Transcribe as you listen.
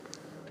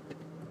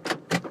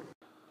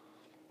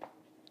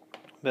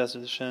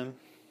Bezrat Hashem.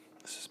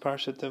 This is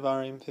Parshat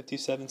Devarim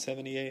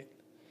 5778.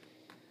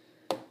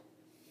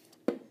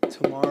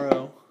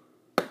 Tomorrow,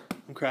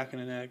 I'm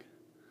cracking an egg.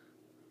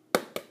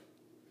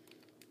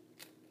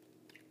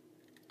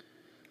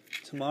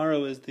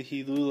 Tomorrow is the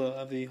Hilula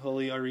of the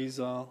Holy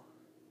Arizal.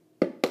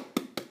 And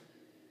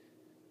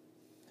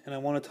I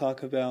want to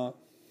talk about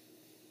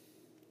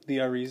the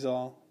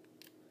Arizal.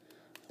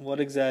 What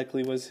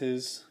exactly was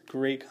his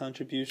great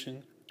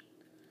contribution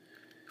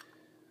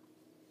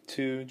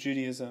to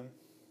Judaism?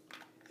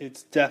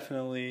 It's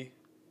definitely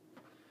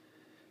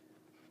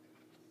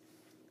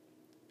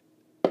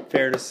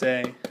fair to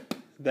say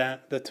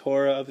that the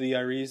Torah of the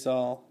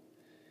Arizal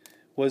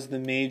was the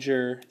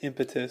major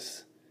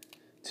impetus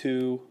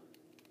to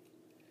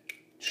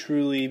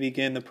truly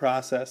begin the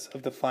process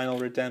of the final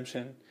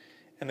redemption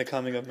and the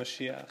coming of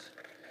Mashiach.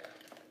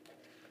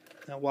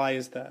 Now, why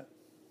is that?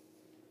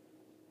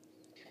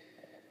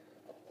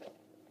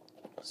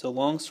 So,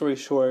 long story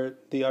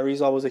short, the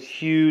Arizal was a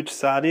huge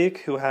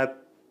tzaddik who had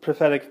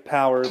prophetic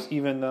powers,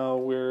 even though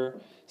we're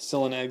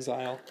still in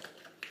exile.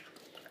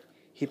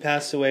 He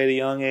passed away at a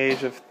young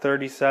age of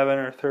 37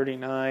 or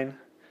 39.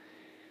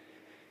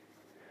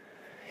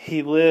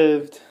 He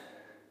lived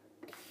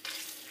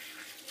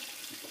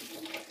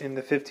in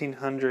the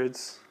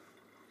 1500s,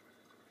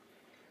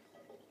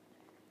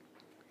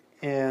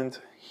 and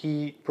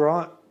he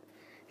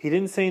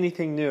didn't say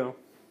anything new.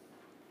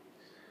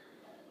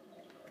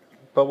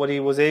 But what he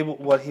was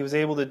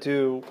able to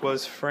do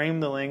was frame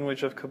the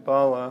language of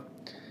Kabbalah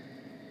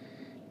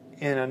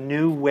in a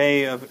new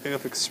way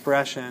of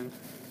expression,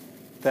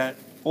 that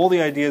all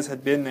the ideas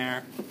had been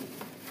there,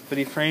 but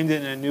he framed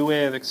it in a new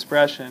way of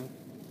expression.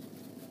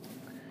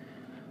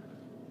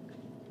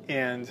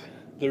 And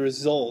the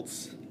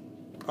results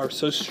are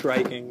so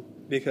striking,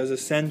 because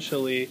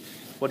essentially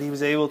what he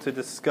was able to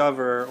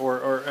discover,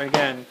 or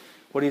again,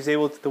 what he was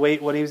able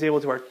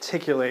to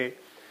articulate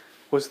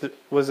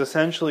was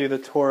essentially the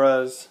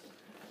Torah's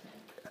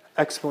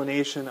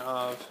explanation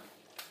of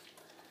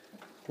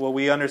what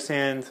we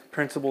understand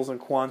principles in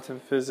quantum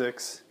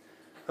physics,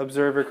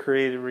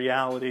 observer-created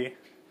reality,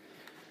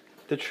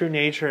 the true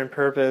nature and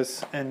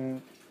purpose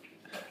and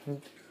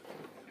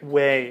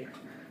way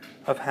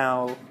of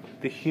how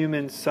the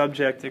human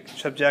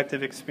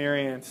subjective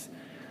experience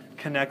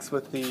connects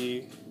with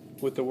the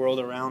world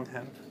around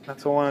him.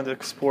 That's what I wanted to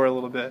explore a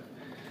little bit.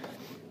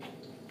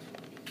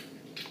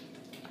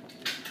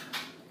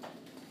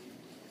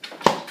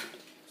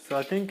 So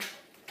I think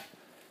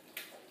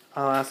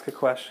I'll ask a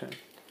question.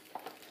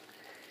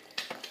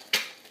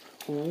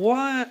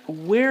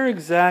 Where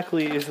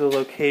exactly is the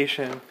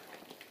location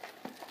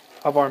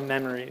of our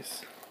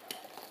memories?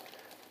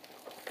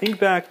 Think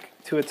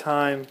back to a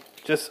time,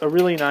 just a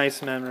really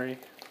nice memory.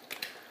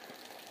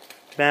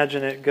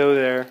 Imagine it, go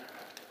there.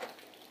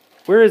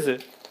 Where is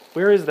it?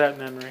 Where is that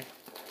memory?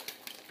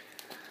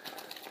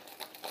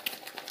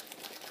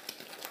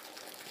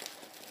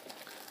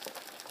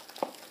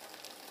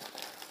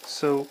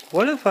 So,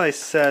 what if I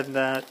said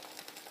that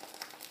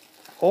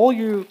all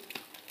you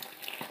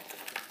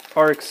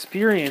are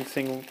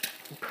experiencing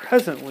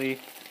presently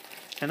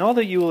and all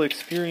that you will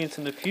experience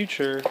in the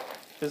future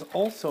is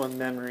also a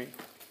memory?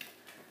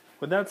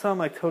 Would that sound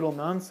like total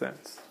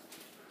nonsense?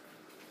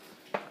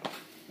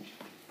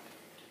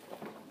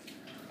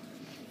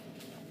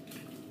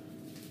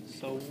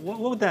 So, what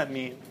would that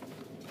mean?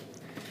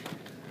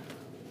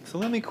 So,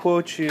 let me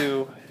quote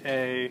you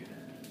a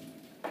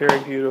very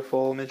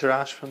beautiful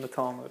midrash from the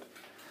Talmud.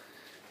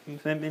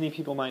 Many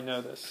people might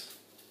know this.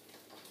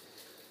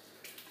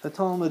 The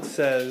Talmud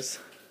says,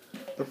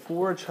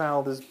 before a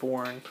child is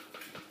born,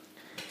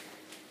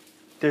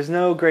 there's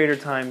no greater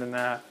time than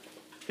that.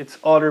 It's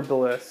utter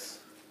bliss.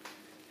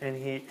 And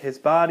his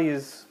body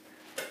is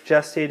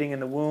gestating in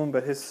the womb,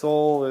 but his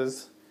soul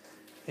is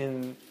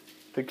in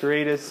the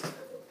greatest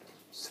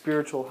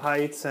spiritual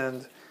heights,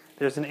 and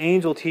there's an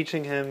angel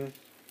teaching him,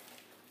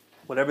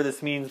 whatever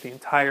this means, the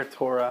entire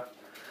Torah.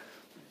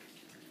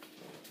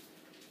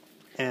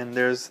 And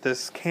there's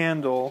this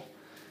candle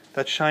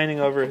that's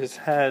shining over his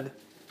head.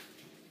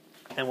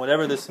 And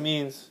whatever this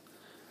means,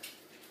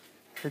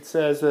 it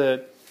says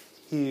that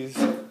he's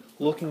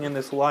looking in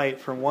this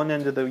light from one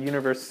end of the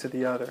universe to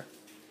the other.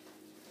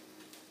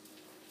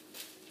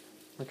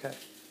 Okay.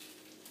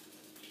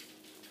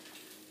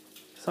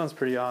 Sounds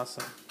pretty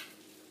awesome.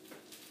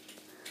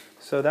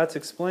 So that's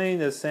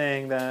explained as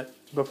saying that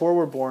before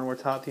we're born, we're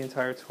taught the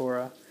entire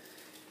Torah,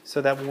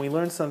 so that when we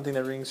learn something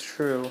that rings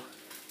true,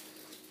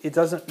 it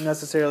doesn't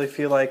necessarily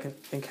feel like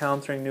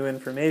encountering new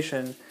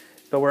information,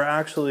 but we're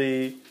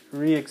actually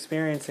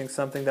re-experiencing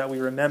something that we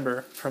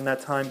remember from that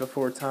time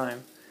before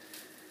time.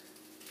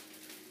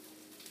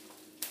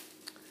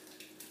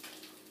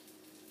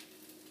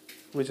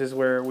 Which is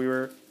where we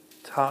were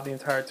taught the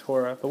entire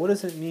Torah. But what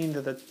does it mean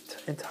that the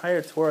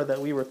entire Torah that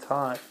we were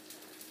taught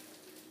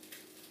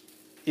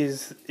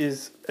is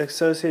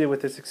associated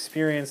with this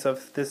experience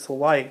of this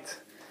light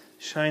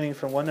shining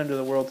from one end of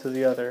the world to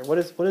the other? What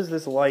is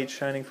this light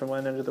shining from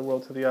one end of the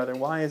world to the other?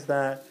 Why is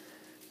that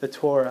the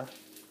Torah?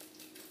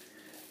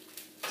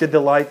 Did the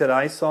light that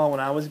I saw when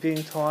I was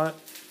being taught,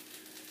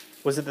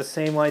 was it the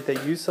same light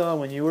that you saw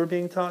when you were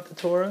being taught the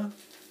Torah?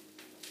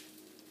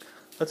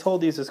 Let's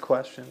hold these as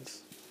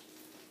questions.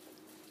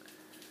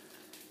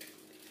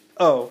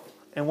 Oh,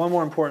 and one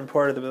more important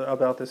part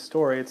about this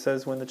story. It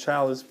says when the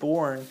child is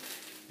born,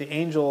 the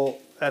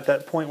angel, at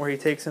that point where he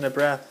takes in a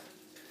breath,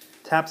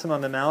 taps him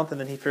on the mouth,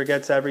 and then he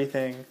forgets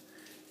everything.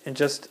 And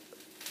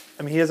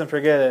he doesn't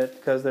forget it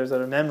because there's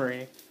a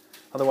memory.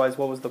 Otherwise,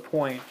 what was the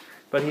point?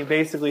 But he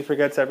basically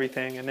forgets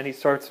everything, and then he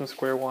starts from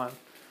square one.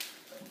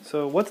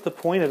 So what's the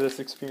point of this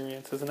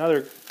experience is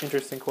another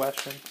interesting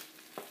question.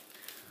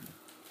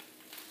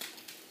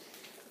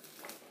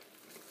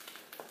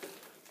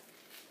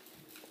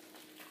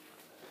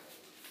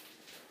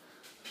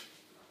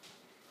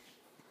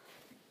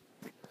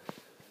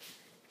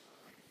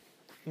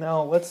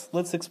 Now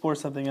let's explore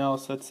something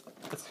else that's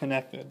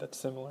connected, that's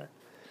similar.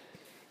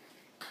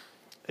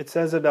 It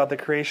says about the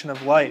creation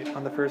of light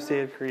on the first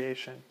day of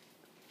creation.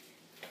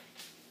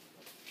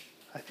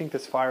 I think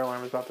this fire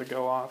alarm is about to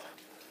go off.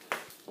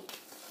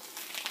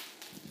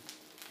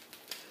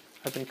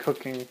 I've been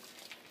cooking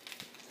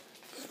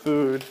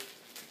food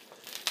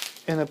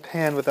in a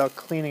pan without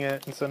cleaning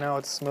it, and so now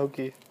it's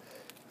smoky.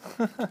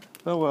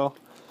 Oh well.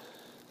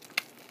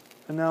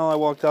 And now I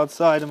walked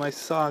outside in my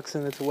socks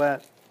and it's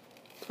wet.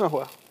 Oh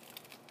well.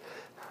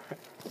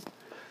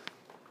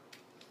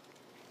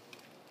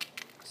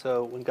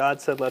 So when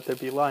God said, "Let there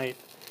be light,"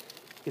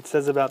 it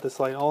says about this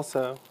light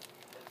also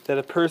that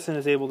a person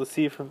was able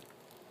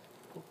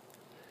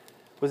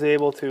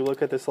to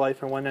look at this light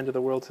from one end of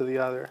the world to the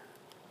other.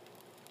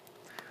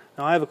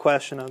 Now I have a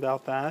question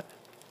about that.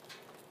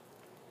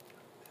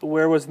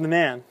 Where was the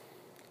man?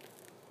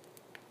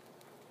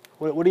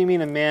 What do you mean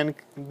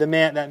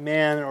that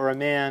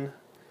man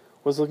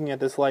was looking at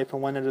this light from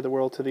one end of the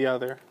world to the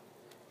other?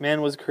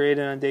 Man was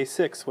created on day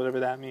 6, whatever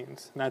that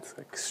means. And that's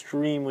an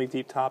extremely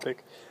deep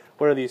topic.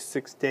 What are these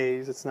 6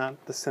 days? It's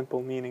not the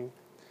simple meaning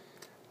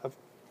of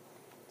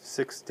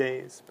 6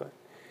 days, but...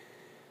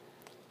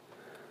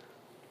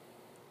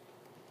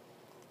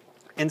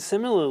 And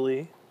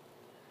similarly,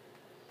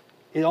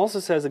 it also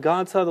says that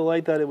God saw the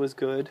light that it was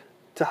good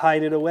to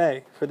hide it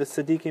away for the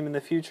tzaddikim in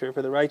the future,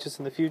 for the righteous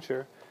in the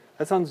future.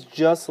 That sounds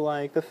just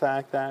like the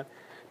fact that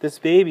this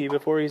baby,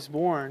 before he's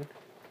born,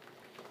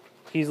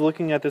 he's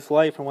looking at this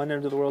light from one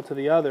end of the world to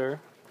the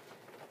other,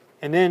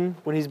 and then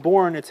when he's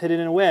born, it's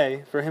hidden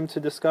away for him to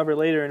discover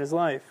later in his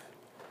life.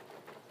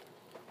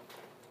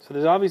 So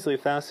there's obviously a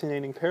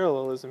fascinating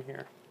parallelism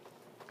here.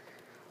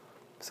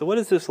 So what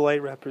does this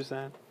light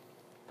represent?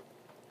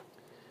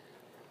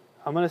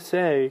 I'm going to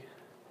say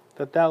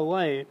that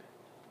light,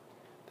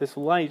 this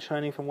light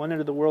shining from one end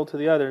of the world to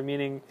the other,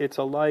 meaning it's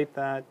a light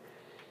that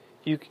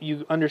you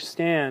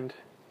understand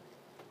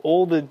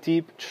all the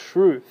deep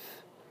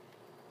truth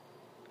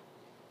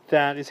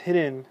that is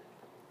hidden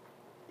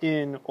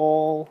in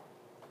all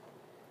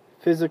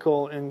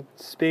physical and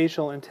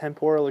spatial and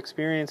temporal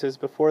experiences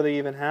before they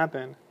even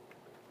happen.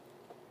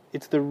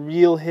 It's the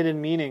real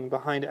hidden meaning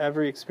behind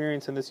every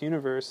experience in this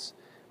universe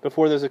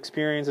before those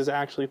experiences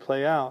actually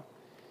play out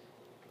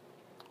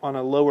on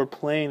a lower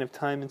plane of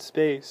time and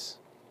space.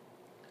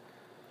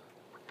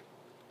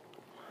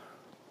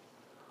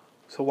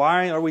 So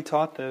why are we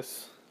taught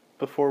this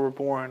before we're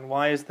born?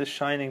 Why is this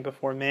shining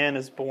before man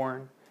is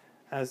born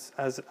as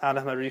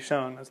Adam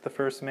HaRishon, as the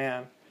first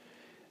man?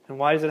 And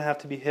why does it have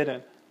to be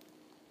hidden?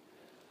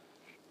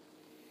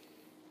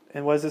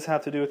 And what does this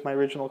have to do with my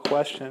original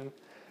question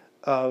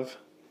of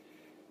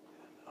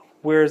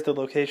where is the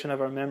location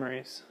of our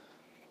memories?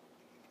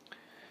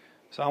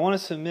 So I want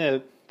to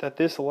submit that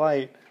this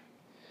light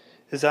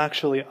is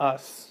actually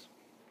us.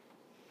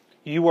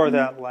 You are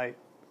that light.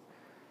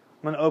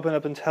 I'm going to open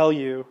up and tell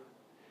you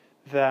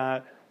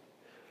that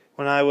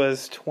when I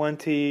was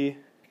 21,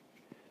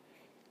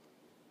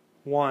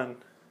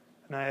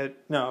 I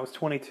was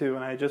 22,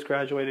 and I had just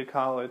graduated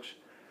college,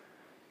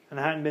 and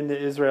I hadn't been to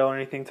Israel or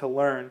anything to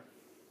learn.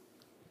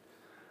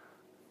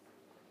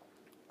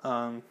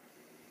 I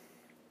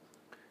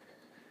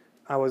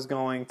was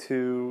going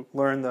to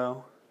learn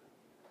though,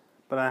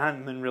 but I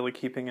hadn't been really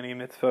keeping any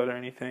mitzvot or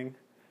anything.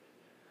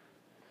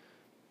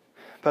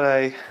 But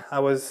I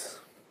was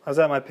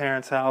at my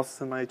parents'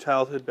 house in my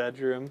childhood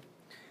bedroom,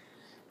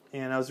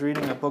 and I was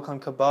reading a book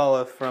on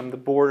Kabbalah from the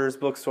Borders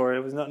bookstore.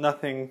 It was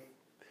nothing.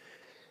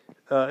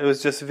 It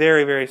was just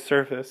very, very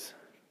surface.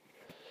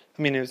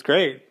 I mean, it was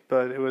great,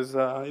 but it was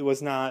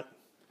not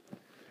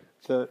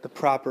the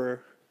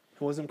proper.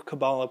 It wasn't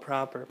Kabbalah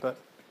proper, but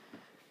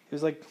it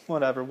was like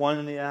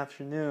 1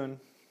 PM,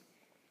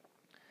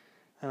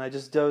 and I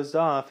just dozed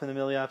off in the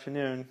middle of the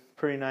afternoon.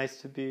 Pretty nice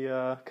to be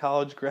a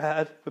college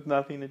grad with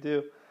nothing to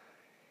do.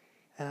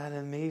 And I had an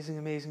amazing,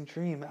 amazing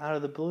dream out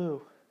of the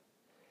blue.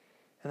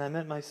 And I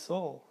met my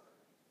soul.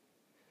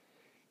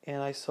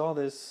 And I saw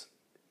this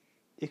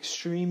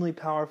extremely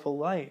powerful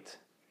light.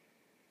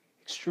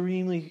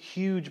 Extremely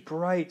huge,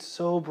 bright,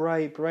 so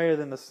bright, brighter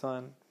than the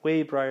sun.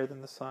 Way brighter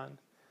than the sun.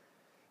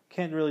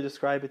 Can't really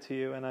describe it to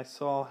you. And I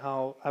saw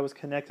how I was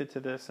connected to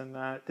this and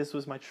that this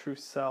was my true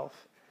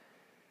self.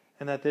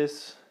 and that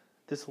this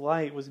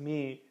light was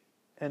me,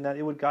 and that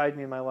it would guide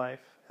me in my life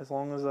as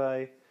long as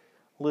I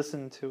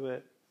listened to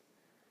it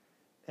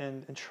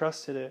and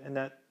trusted it, and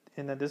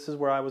that this is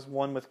where I was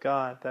one with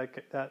God,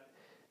 that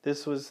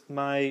this was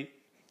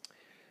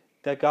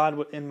that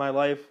God in my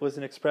life was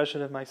an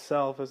expression of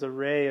myself as a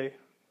ray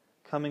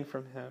coming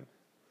from Him,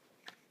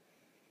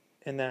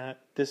 and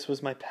that this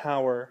was my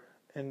power,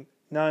 and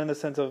not in the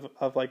sense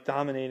of like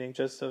dominating,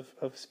 just of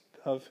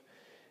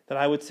that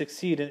I would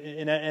succeed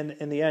in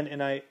the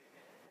end.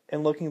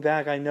 And looking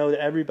back, I know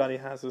that everybody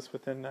has this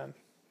within them.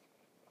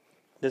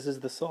 This is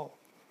the soul.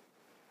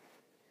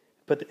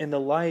 But in the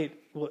light,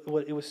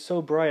 it was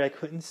so bright, I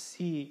couldn't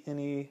see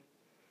any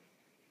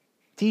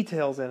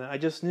details in it. I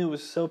just knew it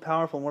was so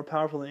powerful, more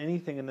powerful than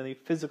anything in the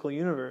physical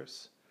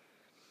universe.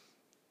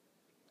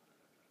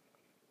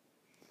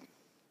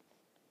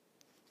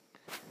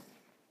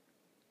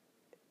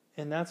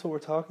 And that's what we're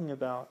talking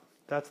about.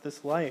 That's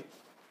this light.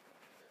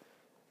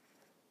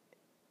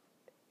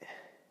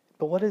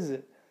 But what is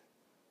it?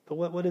 But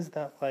what is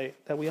that light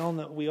that we all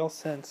know, we all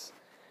sense?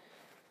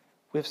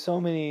 We have so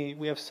many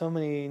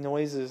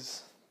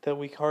noises that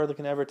we hardly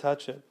can ever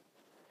touch it.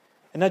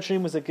 And that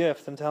dream was a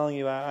gift. I'm telling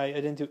you, I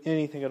didn't do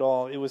anything at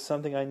all. It was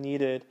something I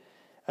needed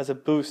as a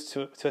boost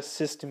to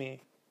assist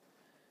me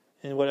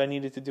in what I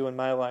needed to do in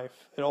my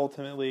life. It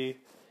ultimately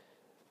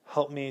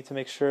helped me to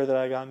make sure that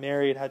I got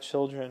married, had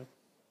children,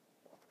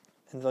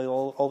 and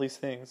all these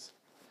things.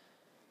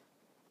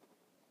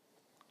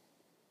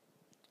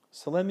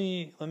 So let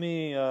me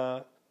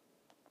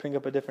bring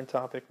up a different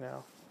topic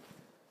now.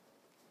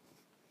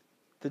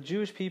 The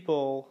Jewish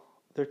people,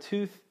 there are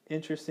two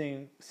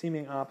interesting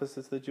seeming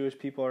opposites the Jewish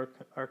people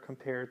are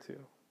compared to.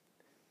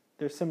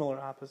 They're similar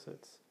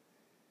opposites.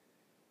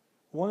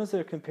 One is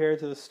they're compared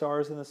to the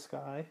stars in the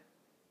sky,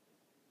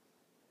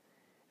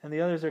 and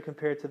the others are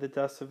compared to the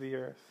dust of the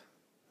earth.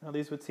 Now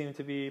these would seem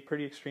to be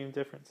pretty extreme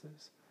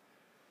differences.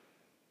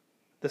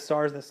 The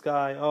stars in the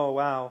sky, oh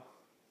wow.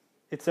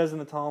 It says in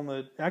the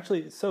Talmud,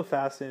 actually it's so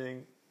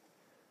fascinating.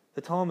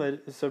 The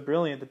Talmud is so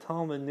brilliant. The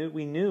Talmud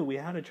we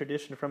had a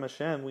tradition from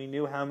Hashem. We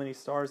knew how many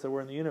stars there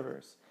were in the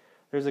universe.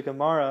 There's a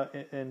Gemara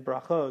in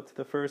Brachot,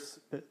 the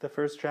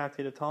first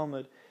tractate of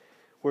Talmud,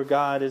 where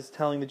God is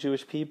telling the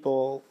Jewish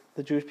people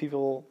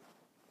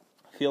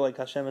feel like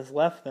Hashem has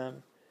left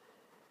them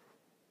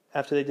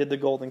after they did the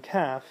golden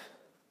calf.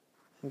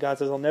 And God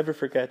says, I'll never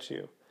forget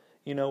you.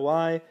 You know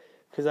why?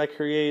 Because I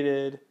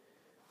created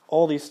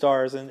all these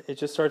stars, and it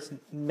just starts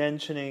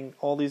mentioning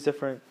all these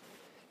different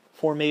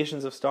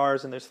formations of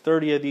stars, and there's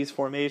 30 of these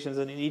formations,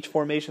 and in each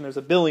formation there's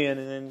a billion,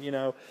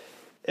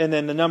 and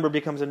then the number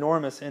becomes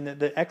enormous, and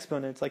the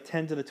exponent, it's like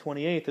 10 to the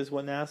 28th is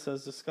what NASA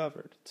has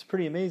discovered. It's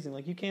pretty amazing.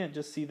 Like, you can't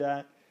just see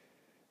that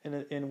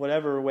in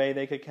whatever way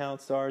they could count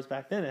stars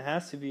back then. It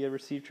has to be a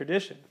received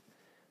tradition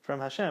from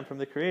Hashem, from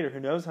the Creator, who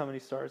knows how many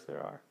stars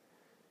there are.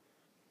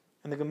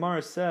 And the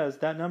Gemara says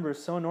that number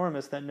is so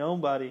enormous that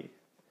nobody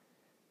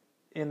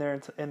in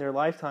their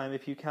lifetime,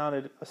 if you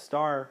counted a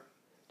star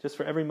just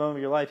for every moment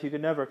of your life, you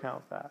could never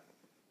count that.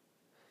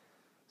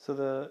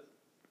 So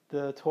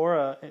the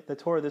Torah,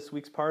 this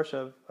week's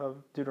parsha of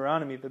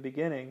Deuteronomy, the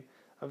beginning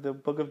of the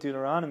book of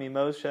Deuteronomy,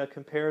 Moshe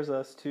compares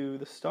us to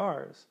the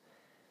stars.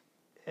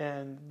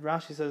 And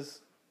Rashi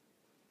says,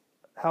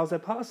 how is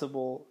that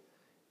possible?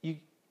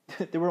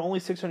 There were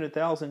only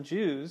 600,000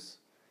 Jews,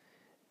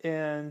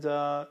 and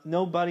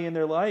nobody in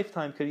their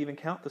lifetime could even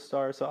count the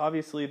stars, so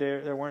obviously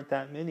there weren't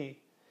that many.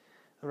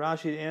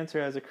 Rashi's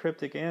answer has a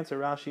cryptic answer.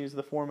 Rashi is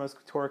the foremost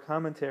Torah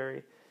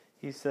commentary.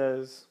 He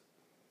says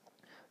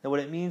that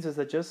what it means is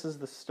that just as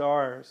the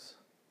stars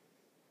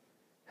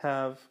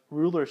have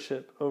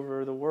rulership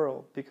over the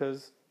world,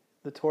 because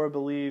the Torah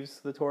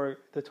believes, the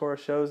Torah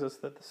shows us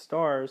that the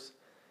stars,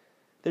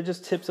 they're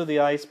just tips of the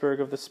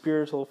iceberg of the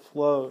spiritual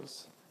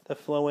flows that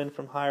flow in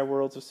from higher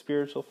worlds of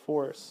spiritual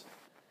force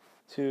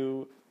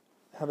to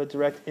have a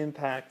direct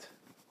impact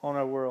on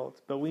our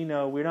world. But we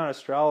know we're not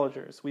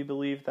astrologers. We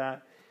believe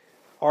that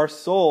our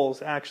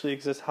souls actually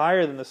exist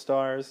higher than the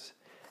stars,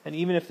 and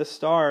even if the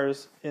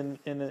stars, in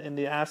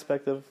the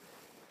aspect of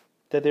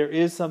that there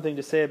is something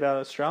to say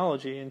about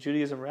astrology, and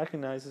Judaism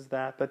recognizes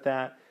that, but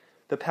that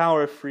the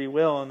power of free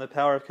will and the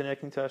power of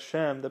connecting to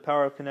Hashem, the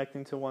power of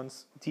connecting to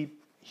one's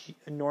deep,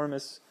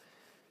 enormous,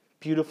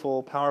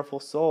 beautiful, powerful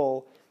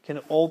soul can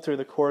alter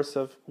the course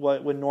of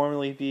what would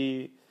normally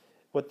be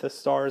what the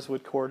stars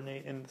would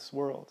coordinate in this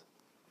world.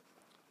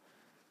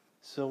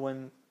 So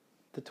when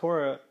the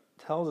Torah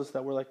tells us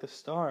that we're like the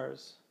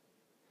stars,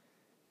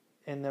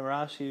 and then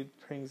Rashi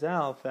brings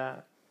out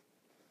that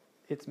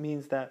it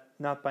means that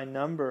not by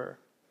number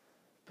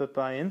but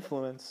by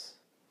influence,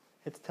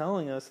 it's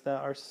telling us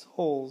that our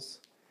souls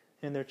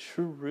in their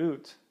true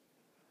root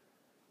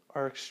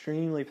are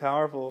extremely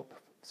powerful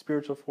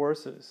spiritual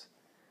forces,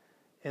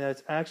 and that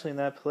it's actually in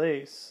that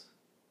place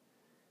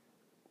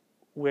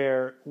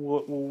where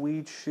what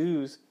we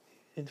choose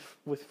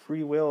with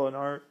free will in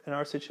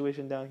our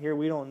situation down here,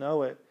 we don't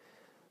know it.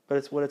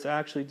 But what it's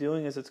actually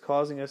doing is it's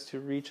causing us to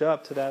reach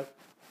up to that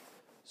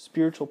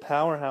spiritual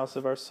powerhouse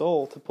of our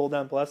soul to pull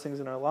down blessings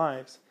in our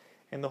lives.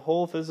 And the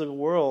whole physical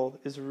world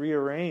is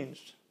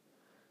rearranged.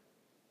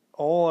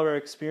 All of our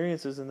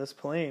experiences in this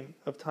plane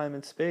of time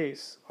and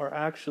space are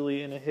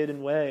actually in a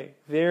hidden way,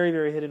 very,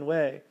 very hidden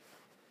way,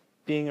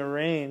 being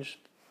arranged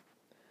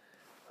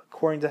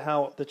according to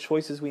how the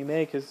choices we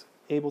make is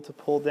able to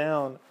pull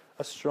down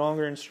a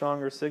stronger and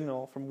stronger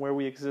signal from where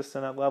we exist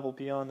on that level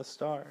beyond the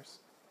stars.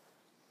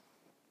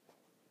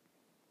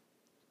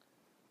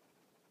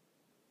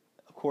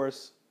 Of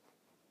course,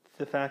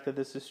 the fact that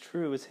this is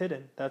true is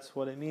hidden. That's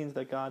what it means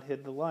that God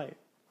hid the light,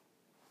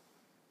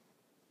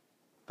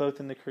 both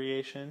in the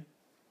creation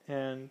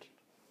and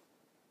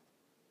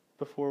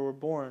before we're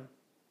born.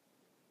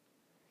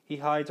 He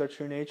hides our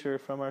true nature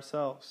from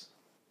ourselves.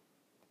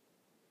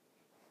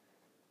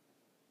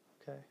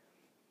 Okay.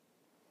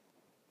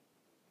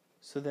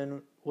 So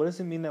then, what does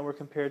it mean that we're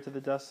compared to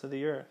the dust of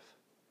the earth?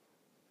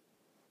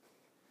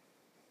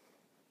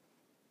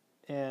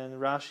 And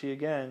Rashi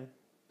again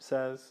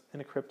says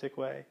in a cryptic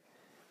way,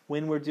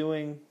 when we're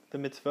doing the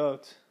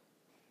mitzvot,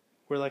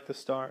 we're like the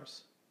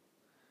stars.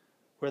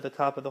 We're at the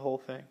top of the whole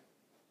thing.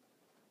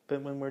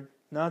 But when we're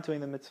not doing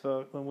the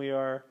mitzvot, when we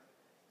are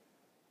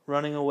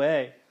running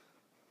away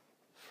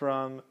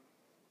from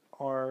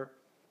our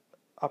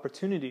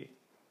opportunity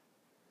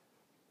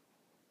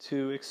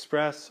to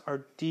express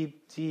our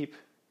deep, deep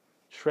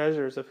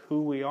treasures of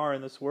who we are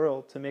in this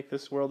world, to make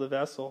this world a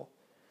vessel,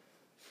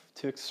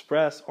 to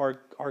express our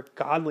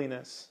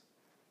godliness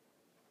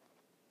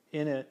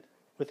in it,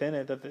 within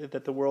it,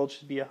 that the world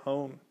should be a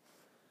home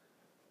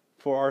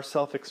for our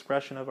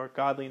self-expression of our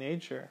godly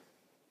nature,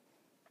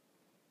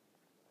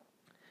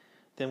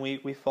 then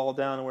we fall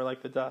down and we're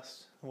like the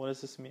dust. And what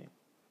does this mean?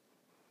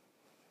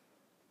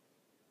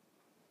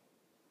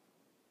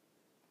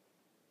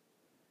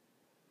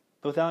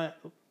 But with that,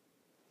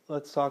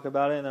 let's talk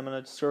about it, and I'm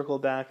going to circle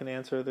back and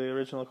answer the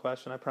original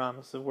question, I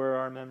promise, of where are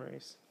our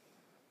memories.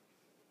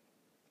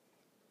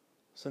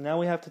 So now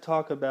we have to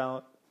talk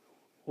about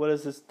what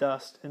is this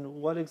dust, and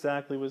what was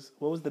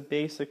the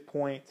basic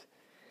point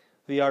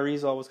the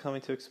Arizal was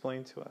coming to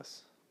explain to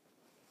us.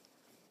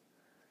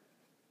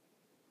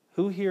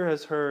 Who here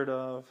has heard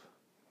of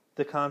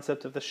the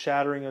concept of the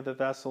shattering of the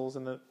vessels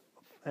and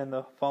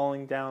the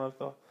falling down of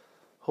the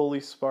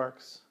holy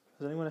sparks?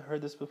 Has anyone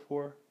heard this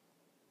before?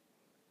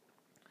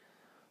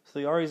 So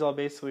the Arizal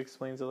basically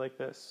explains it like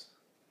this.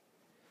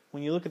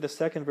 When you look at the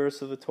second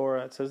verse of the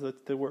Torah, it says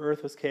that the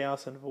earth was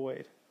chaos and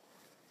void.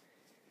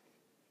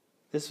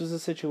 This was a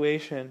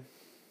situation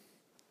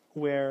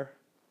where,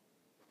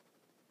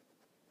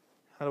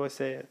 how do I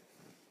say it?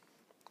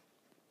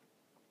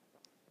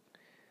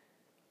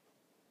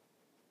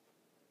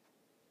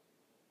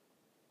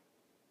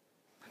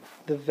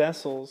 The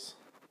vessels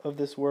of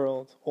this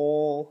world,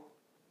 all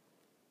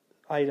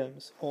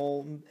items,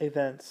 all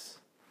events,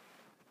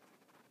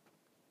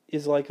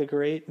 is like a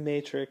great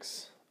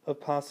matrix of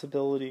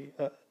possibility.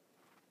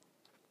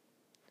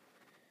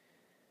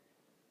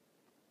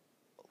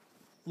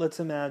 Let's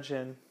do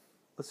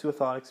a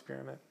thought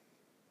experiment.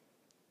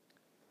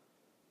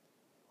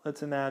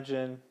 Let's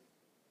imagine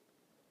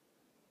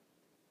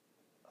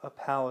a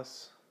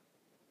palace,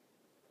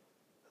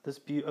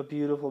 a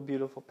beautiful,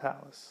 beautiful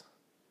palace.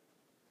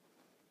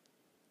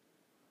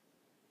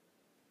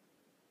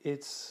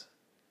 It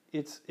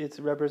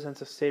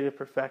represents a state of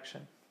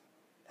perfection.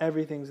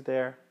 Everything's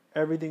there.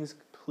 Everything's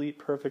complete,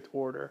 perfect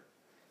order.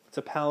 It's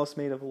a palace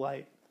made of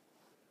light.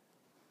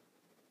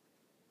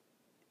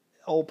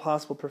 All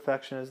possible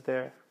perfection is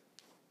there.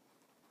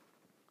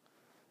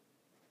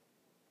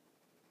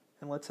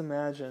 And let's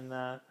imagine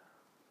that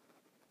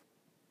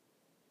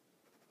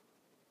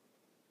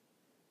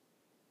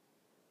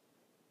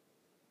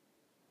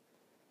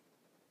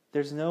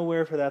there's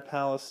nowhere for that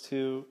palace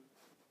to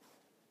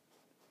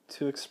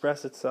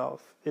express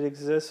itself. It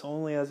exists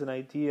only as an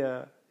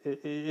idea.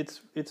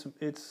 It's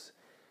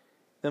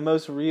the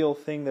most real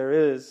thing there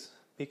is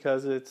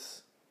because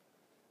it's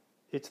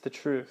the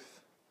truth.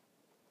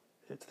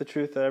 It's the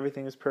truth that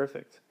everything is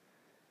perfect.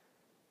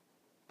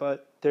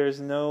 But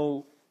there's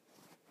no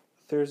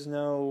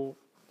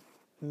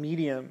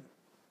medium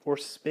or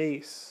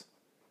space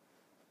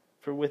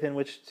within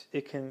which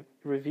it can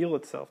reveal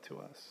itself to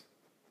us.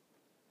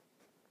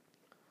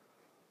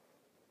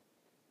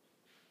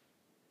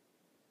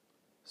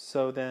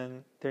 So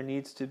then there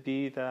needs to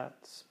be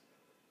that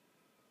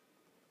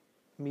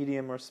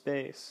medium or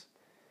space.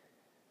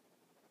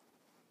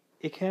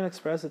 It can't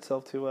express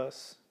itself to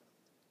us.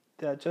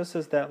 That just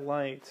as that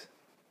light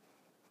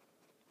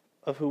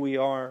of who we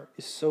are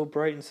is so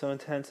bright and so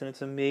intense, and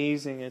it's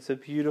amazing, it's a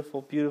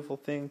beautiful, beautiful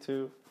thing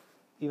to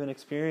even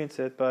experience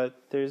it,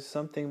 but there's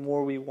something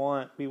more we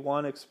want. We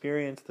want to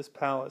experience this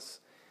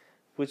palace,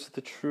 which is the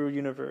true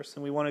universe,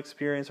 and we want to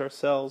experience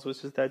ourselves,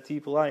 which is that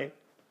deep light.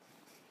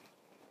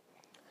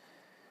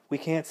 We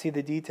can't see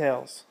the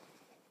details.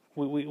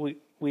 We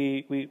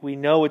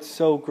know it's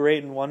so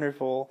great and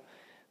wonderful,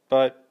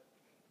 but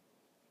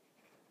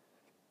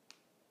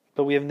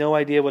we have no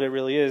idea what it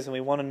really is, and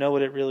we want to know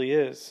what it really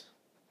is.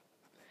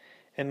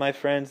 And my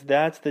friends,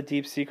 that's the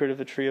deep secret of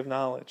the tree of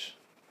knowledge.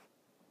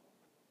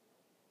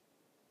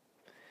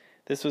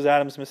 This was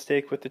Adam's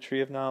mistake with the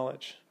tree of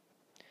knowledge.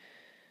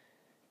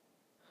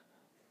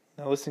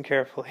 Now listen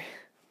carefully.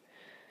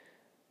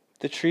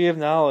 The tree of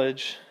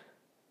knowledge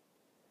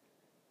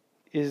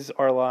is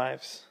our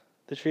lives.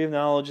 The tree of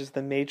knowledge is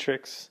the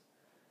matrix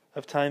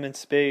of time and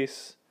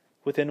space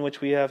within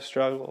which we have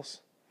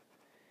struggles.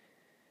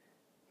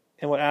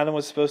 And what Adam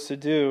was supposed to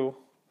do,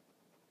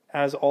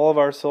 as all of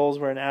our souls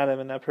were in Adam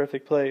in that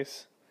perfect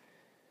place,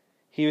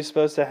 he was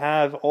supposed to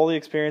have all the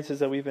experiences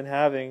that we've been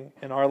having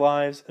in our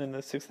lives and in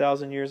the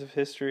 6,000 years of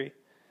history.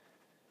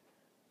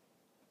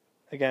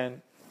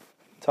 Again,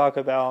 talk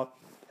about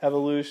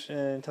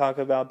evolution, talk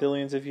about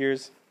billions of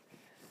years.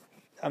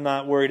 I'm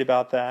not worried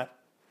about that.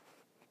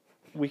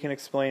 We can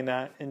explain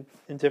that in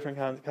different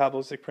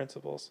Kabbalistic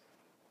principles.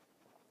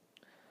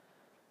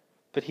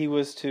 But he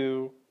was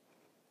to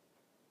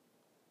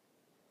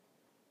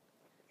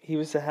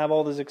have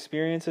all those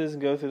experiences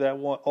and go through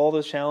all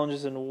those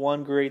challenges in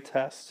one great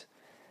test.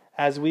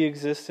 As we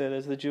existed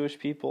as the Jewish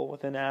people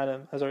within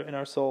Adam, in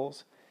our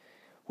souls,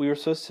 we were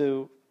supposed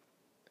to,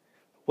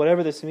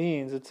 whatever this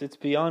means, it's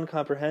beyond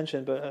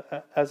comprehension.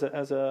 But as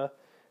a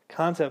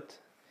concept,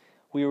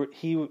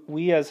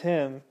 we as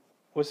him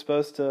was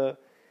supposed to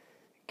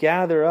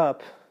gather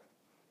up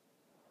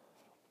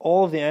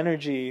all of the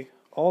energy,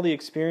 all the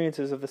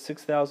experiences of the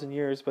 6,000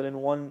 years, but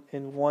in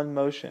one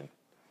motion,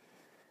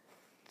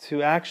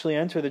 to actually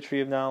enter the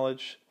tree of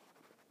knowledge,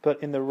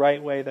 but in the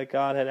right way that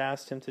God had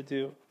asked him to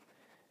do.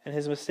 And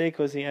his mistake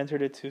was he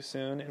entered it too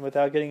soon, and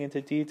without getting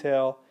into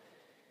detail,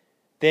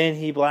 then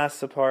he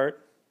blasts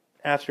apart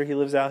after he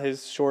lives out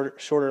his shorter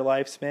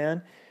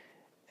lifespan.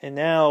 And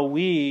now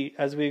we,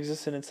 as we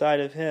existed inside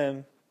of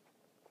him,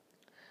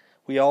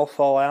 we all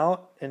fall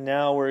out, and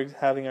now we're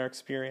having our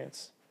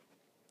experience.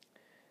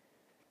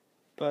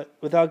 But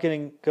without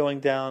going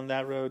down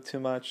that road too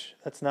much,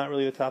 that's not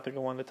really the topic I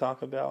wanted to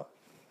talk about.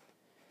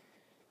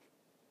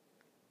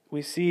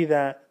 We see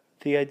that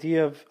the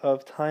idea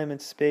of time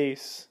and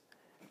space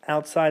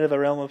outside of the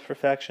realm of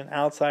perfection,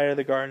 outside of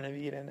the Garden of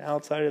Eden,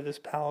 outside of this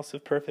palace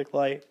of perfect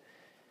light,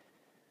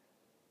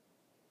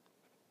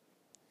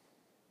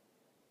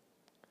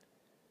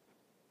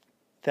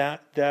 this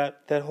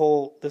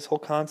whole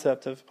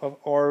concept of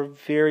our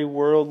very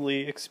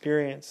worldly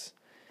experience,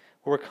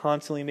 where we're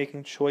constantly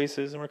making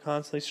choices and we're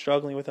constantly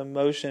struggling with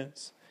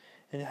emotions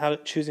and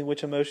choosing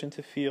which emotion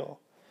to feel,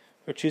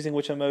 or choosing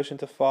which emotion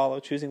to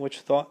follow, choosing which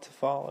thought to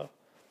follow,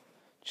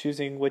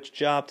 choosing which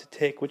job to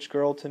take, which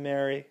girl to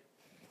marry.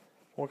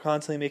 We're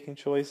constantly making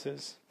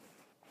choices.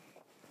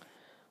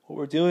 What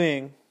we're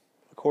doing,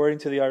 according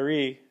to the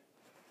Ari,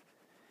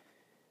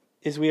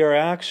 is we are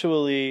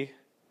actually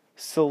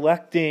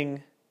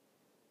selecting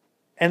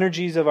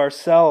energies of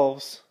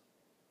ourselves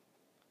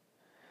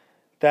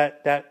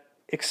that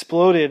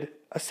exploded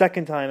a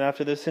second time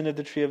after the sin of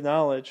the tree of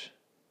knowledge.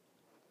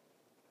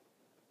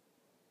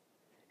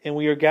 And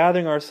we are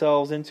gathering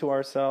ourselves into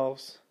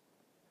ourselves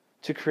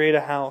to create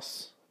a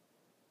house,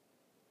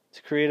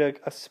 to create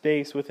a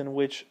space within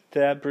which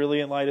that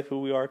brilliant light of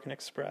who we are can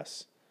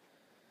express.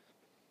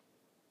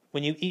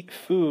 When you eat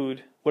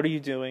food, what are you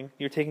doing?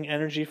 You're taking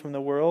energy from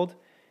the world,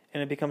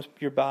 and it becomes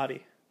your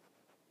body.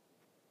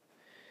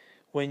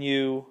 When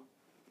you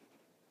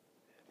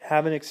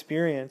have an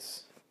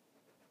experience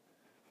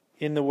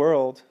in the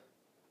world,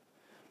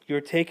 you're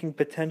taking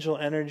potential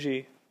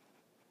energy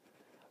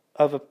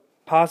of a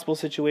possible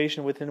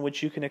situation within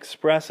which you can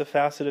express a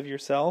facet of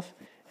yourself,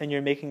 and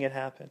you're making it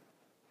happen.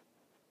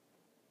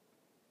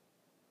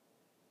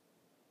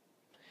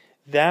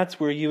 That's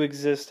where you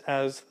exist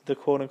as the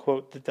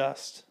quote-unquote the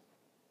dust.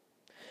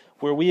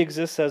 Where we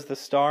exist as the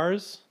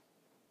stars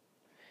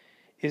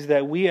is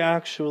that we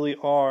actually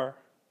are,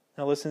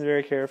 now listen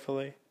very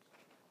carefully,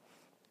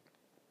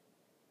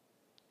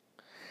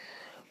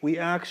 we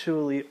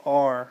actually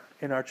are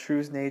in our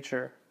true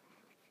nature.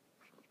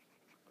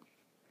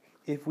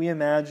 If we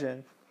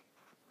imagine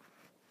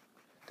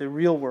the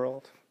real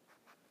world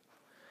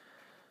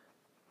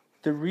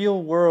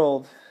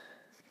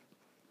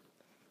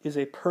is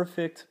a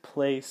perfect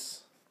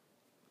place,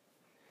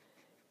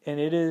 and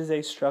it is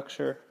a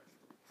structure,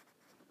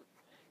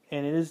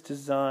 and it is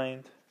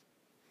designed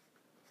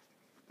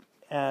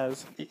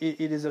as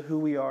it is who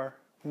we are.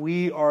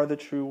 We are the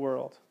true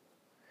world.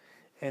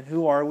 And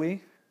who are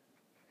we?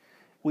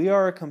 We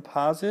are a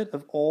composite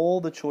of all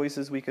the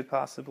choices we could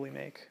possibly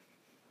make.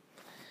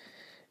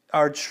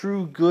 Our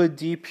true, good,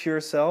 deep,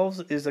 pure selves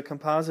is a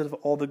composite of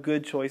all the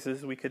good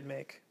choices we could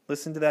make.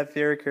 Listen to that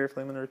very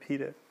carefully. I'm going to repeat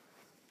it.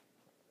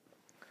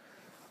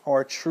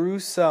 Our true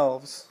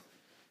selves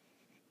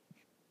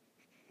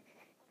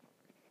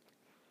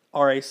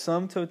are a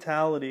sum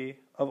totality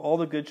of all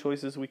the good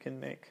choices we can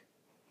make.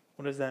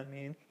 What does that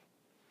mean?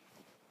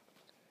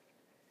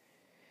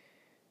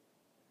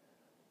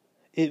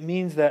 It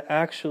means that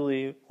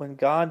actually, when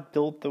God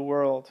built the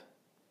world,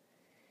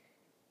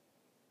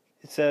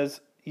 it says,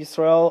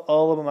 Yisrael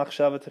olam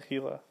machshava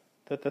techila,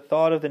 that the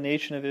thought of the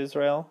nation of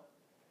Israel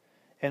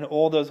and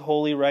all those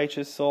holy,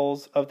 righteous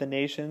souls of the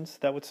nations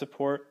that would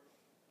support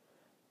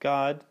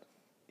God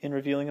in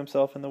revealing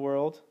himself in the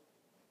world,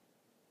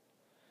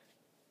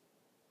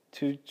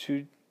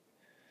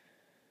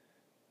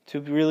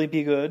 really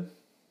be good.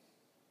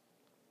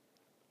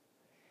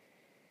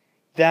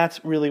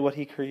 That's really what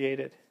he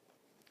created.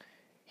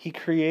 He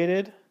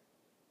created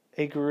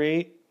a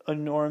great,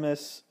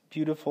 enormous,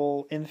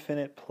 beautiful,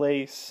 infinite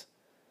place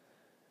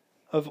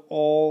of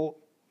all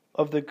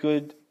of the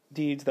good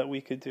deeds that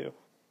we could do.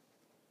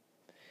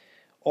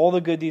 All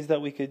the good deeds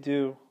that we could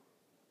do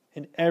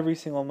in every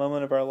single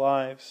moment of our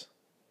lives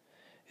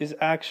is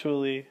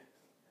actually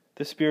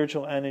the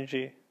spiritual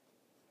energy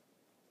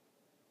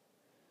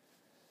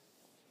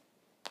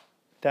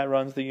that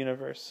runs the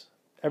universe.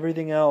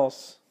 Everything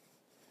else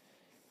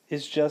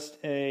is just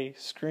a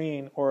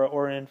screen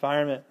or an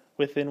environment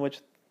within which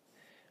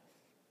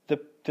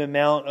the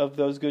amount of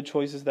those good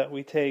choices that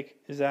we take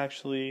is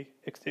actually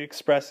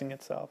expressing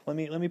itself. Let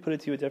me put it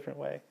to you a different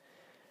way.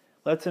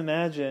 Let's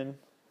imagine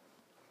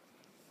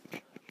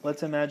a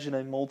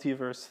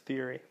multiverse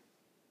theory.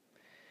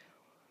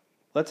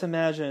 Let's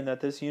imagine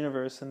that this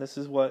universe, and this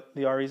is what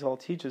the Arizal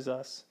teaches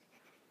us,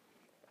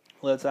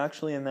 let's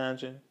actually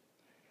imagine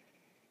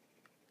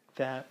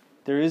that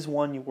there is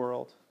one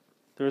world,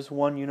 there is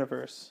one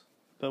universe,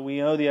 but we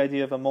know the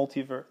idea of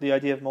multiverse, the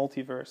idea of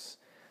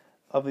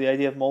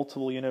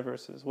multiple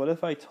universes. What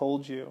if I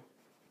told you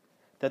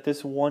that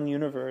this one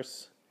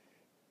universe,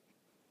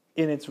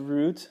 in its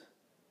root,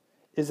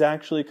 is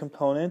actually a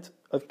component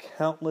of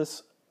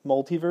countless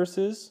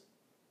multiverses,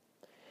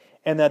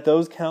 and that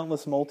those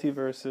countless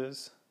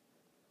multiverses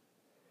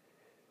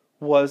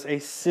was a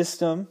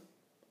system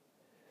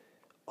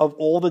of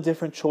all the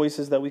different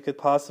choices that we could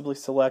possibly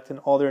select in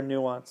all their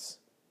nuance?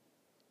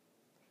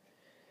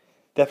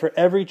 That for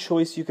every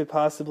choice you could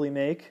possibly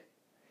make,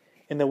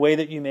 in the way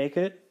that you make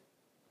it,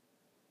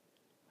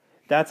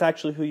 that's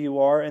actually who you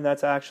are, and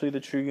that's actually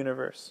the true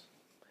universe.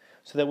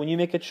 So that when you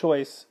make a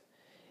choice,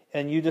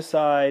 and you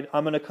decide,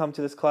 I'm going to come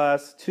to this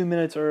class 2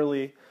 minutes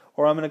early,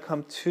 or I'm going to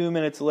come 2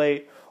 minutes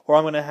late, or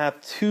I'm going to have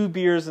 2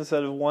 beers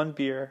instead of 1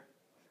 beer,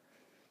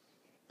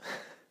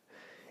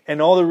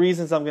 and all the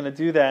reasons I'm going to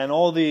do that, and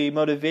all the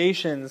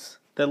motivations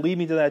that lead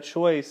me to that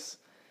choice,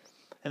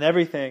 and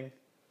everything.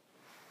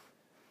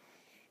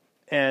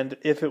 And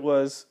if it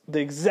was the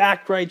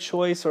exact right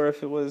choice, or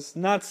if it was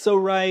not so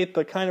right,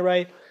 but kind of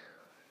right,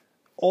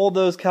 all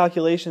those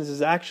calculations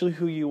is actually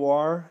who you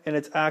are, and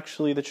it's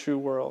actually the true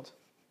world.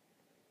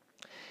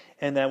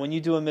 And that when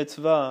you do a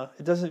mitzvah,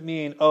 it doesn't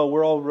mean, oh,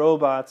 we're all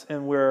robots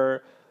and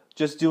we're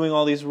just doing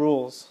all these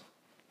rules.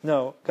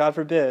 No, God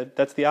forbid,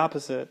 that's the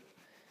opposite.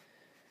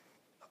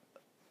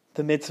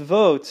 The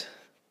mitzvot,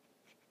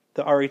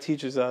 the Ari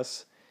teaches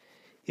us,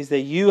 is that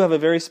you have a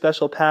very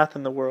special path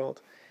in the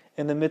world.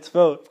 And the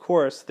mitzvot, of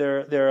course, they're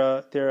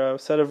a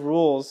set of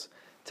rules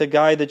to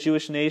guide the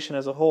Jewish nation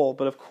as a whole.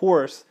 But of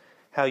course,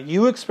 how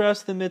you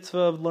express the mitzvah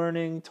of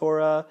learning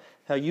Torah,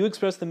 how you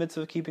express the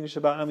mitzvah of keeping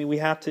Shabbat. I mean,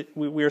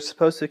 we are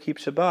supposed to keep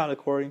Shabbat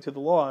according to the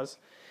laws.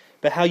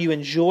 But how you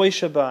enjoy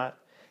Shabbat,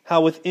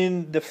 how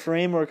within the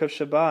framework of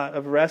Shabbat,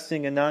 of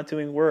resting and not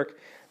doing work,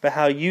 but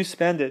how you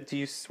spend it. Do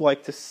you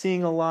like to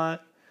sing a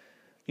lot?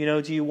 You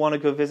know, do you want to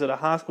go visit a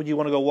hospital? Do you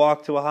want to go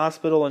walk to a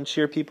hospital and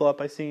cheer people up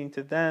by singing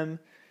to them?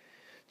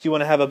 Do you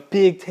want to have a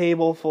big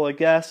table full of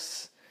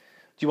guests?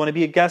 Do you want to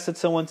be a guest at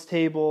someone's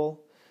table?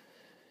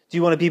 Do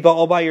you want to be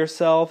all by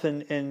yourself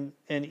and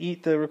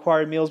eat the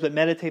required meals but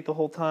meditate the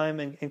whole time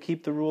and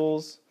keep the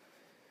rules?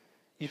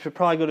 You should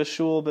probably go to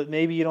shul, but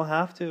maybe you don't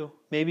have to.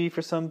 Maybe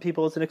for some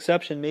people it's an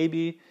exception.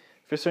 Maybe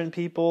for certain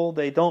people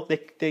they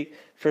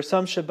for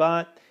some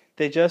Shabbat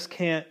they just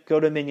can't go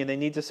to minyan. They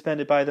need to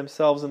spend it by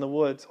themselves in the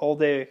woods all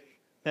day,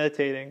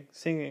 meditating,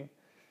 singing.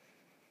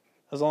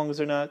 As long as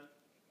they're not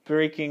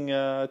breaking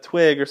a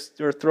twig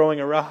or throwing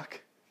a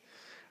rock,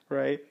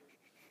 right?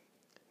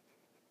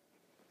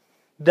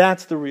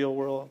 That's the real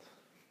world.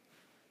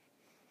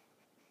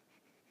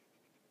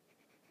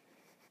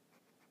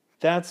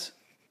 That's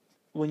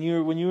when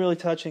you're really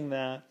touching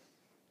that,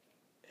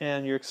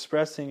 and you're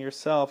expressing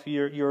yourself.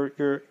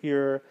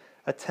 You're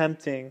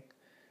attempting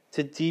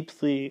to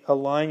deeply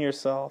align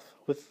yourself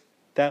with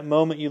that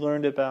moment you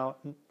learned about.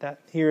 That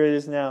here it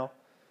is now.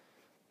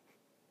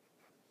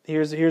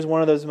 Here's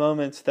one of those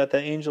moments that the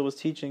angel was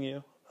teaching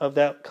you, of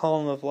that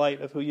column of light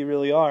of who you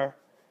really are.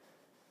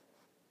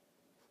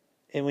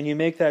 And when you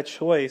make that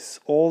choice,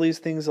 all these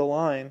things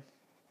align.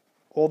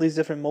 All these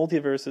different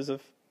multiverses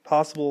of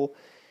possible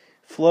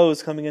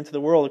flows coming into the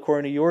world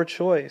according to your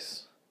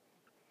choice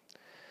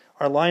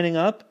are lining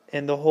up,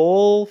 and the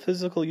whole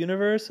physical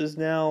universe is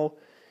now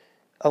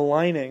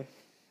aligning.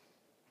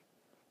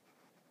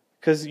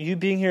 Because you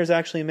being here is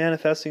actually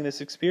manifesting this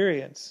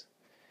experience.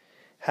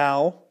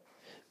 How?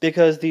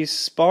 Because these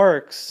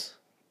sparks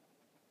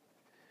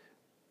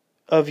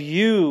of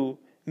you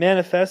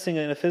manifesting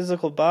in a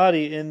physical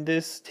body, in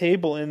this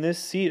table, in this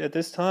seat, at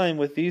this time,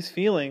 with these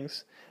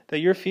feelings that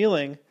you're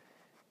feeling,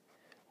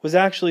 was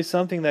actually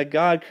something that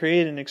God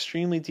created in an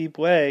extremely deep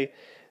way.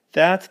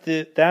 That's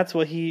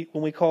what when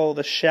we call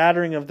the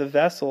shattering of the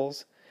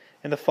vessels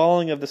and the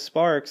falling of the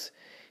sparks,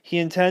 He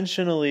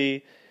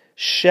intentionally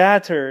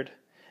shattered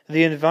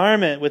The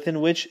environment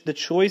within which the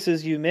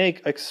choices you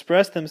make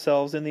express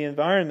themselves in the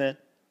environment.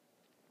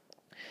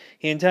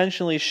 He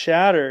intentionally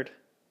shattered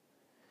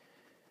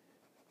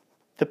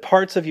the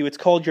parts of you. It's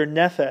called your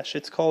nephesh.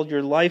 It's called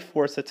your life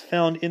force that's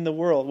found in the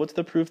world. What's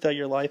the proof that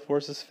your life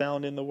force is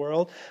found in the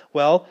world?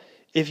 Well,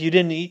 if you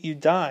didn't eat, you'd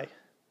die.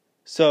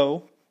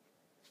 So,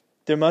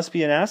 there must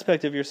be an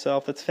aspect of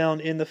yourself that's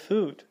found in the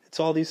food. It's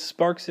all these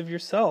sparks of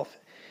yourself.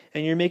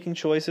 And you're making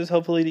choices,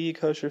 hopefully, to eat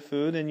kosher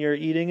food, and you're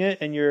eating it,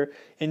 and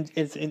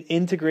it's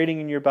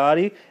integrating in your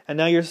body, and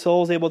now your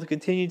soul is able to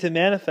continue to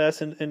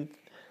manifest and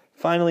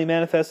finally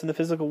manifest in the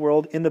physical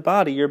world in the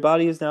body. Your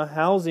body is now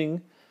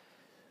housing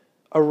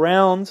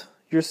around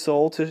your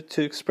soul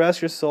to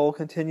express your soul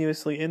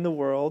continuously in the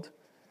world,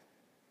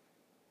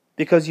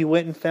 because you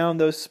went and found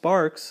those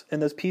sparks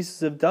and those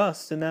pieces of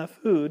dust in that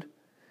food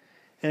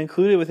and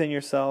include it within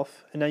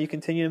yourself, and now you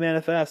continue to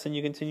manifest and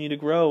you continue to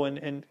grow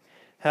and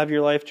have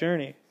your life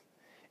journey.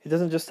 It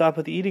doesn't just stop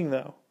with eating,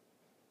 though.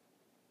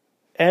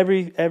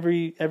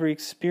 Every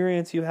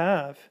experience you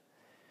have,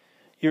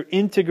 you're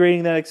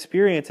integrating that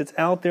experience. It's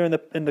out there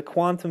in the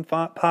quantum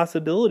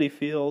possibility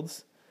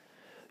fields.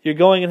 You're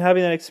going and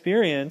having that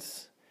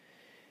experience,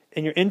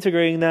 and you're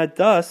integrating that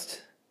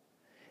dust,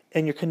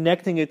 and you're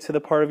connecting it to the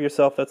part of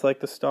yourself that's like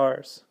the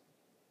stars.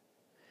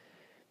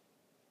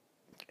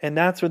 And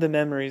that's where the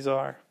memories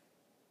are.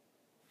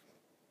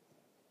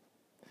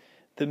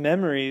 The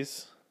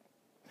memories...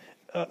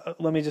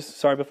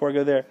 before I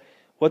go there.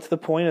 What's the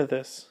point of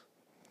this?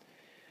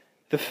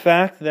 The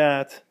fact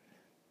that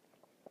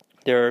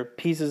there are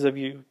pieces of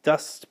you,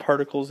 dust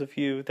particles of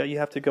you, that you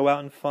have to go out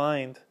and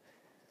find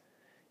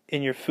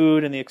in your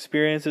food and the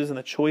experiences and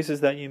the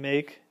choices that you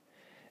make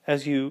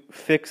as you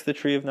fix the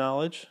tree of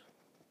knowledge.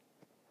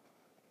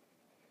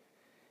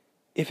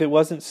 If it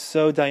wasn't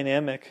so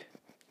dynamic,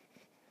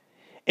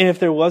 and if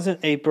there wasn't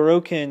a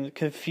broken,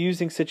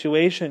 confusing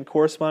situation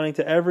corresponding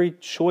to every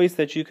choice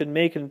that you could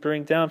make and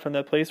bring down from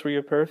that place where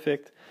you're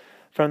perfect,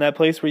 from that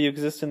place where you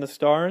exist in the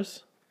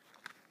stars,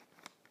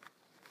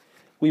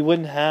 we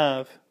wouldn't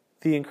have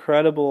the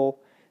incredible,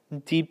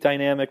 deep,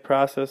 dynamic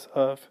process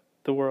of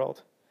the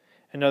world.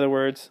 In other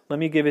words, let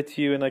me give it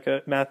to you in like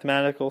a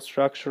mathematical,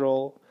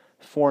 structural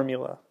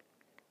formula.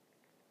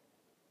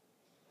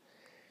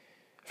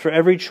 For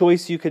every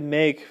choice you could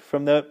make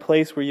from that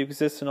place where you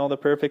exist and all the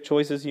perfect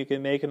choices you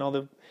can make and all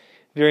the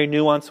very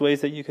nuanced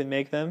ways that you can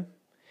make them,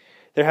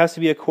 there has to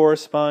be a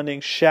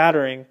corresponding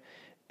shattering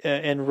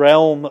and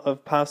realm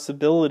of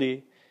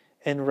possibility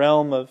and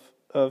realm of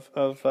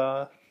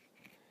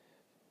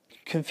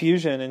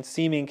confusion and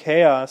seeming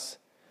chaos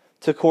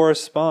to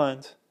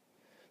correspond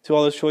to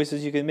all those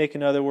choices you can make.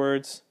 In other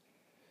words,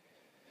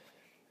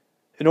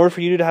 in order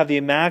for you to have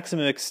the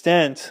maximum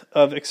extent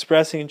of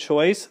expressing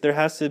choice, there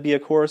has to be a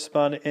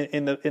corresponding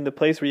in the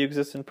place where you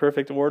exist in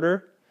perfect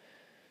order.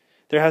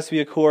 There has to be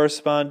a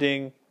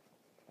corresponding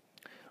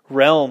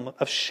realm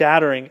of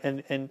shattering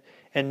and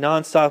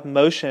non-stop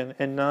motion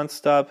and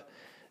non-stop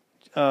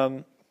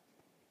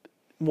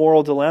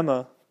moral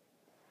dilemma,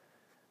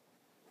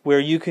 where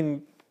you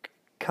can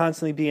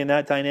constantly be in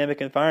that dynamic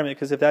environment.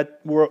 Because if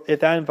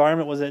that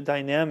environment wasn't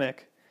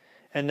dynamic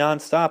and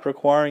non-stop,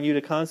 requiring you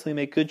to constantly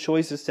make good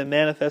choices to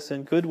manifest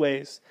in good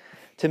ways,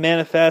 to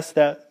manifest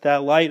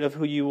that light of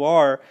who you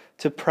are,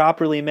 to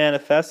properly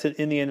manifest it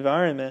in the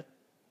environment,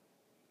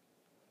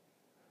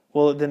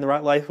 well, then the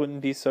life wouldn't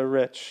be so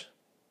rich.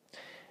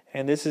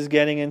 And this is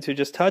getting into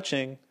just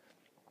touching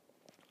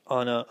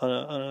on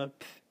an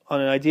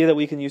idea that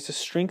we can use to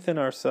strengthen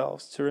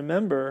ourselves, to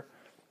remember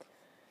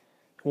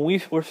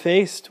when we're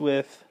faced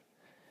with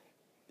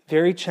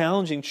very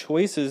challenging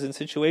choices and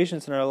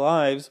situations in our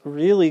lives,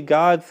 really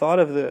God thought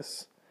of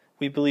this.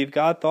 We believe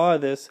God thought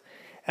of this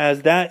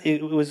as that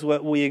it was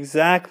what we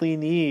exactly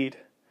need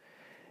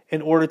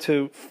in order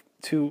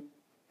to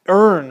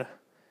earn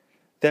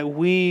that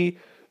we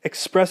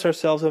express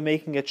ourselves of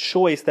making a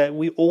choice, that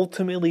we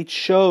ultimately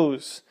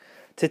chose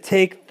to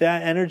take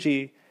that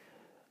energy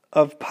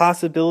of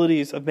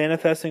possibilities of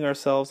manifesting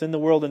ourselves in the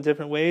world in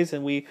different ways,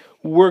 and we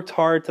worked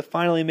hard to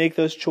finally make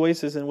those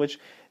choices in which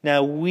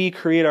now we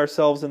create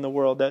ourselves in the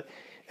world. That,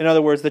 in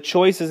other words, the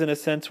choices in a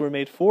sense were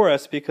made for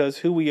us because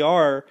who we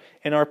are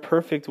in our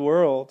perfect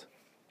world,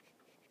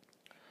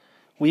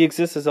 we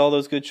exist as all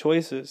those good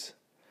choices.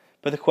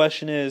 But the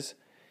question is,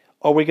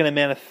 are we going to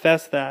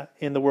manifest that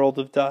in the world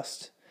of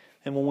dust?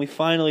 And when we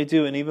finally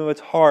do, and even if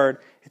it's hard,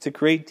 it's a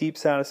great deep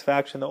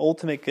satisfaction, the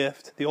ultimate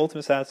gift, the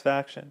ultimate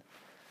satisfaction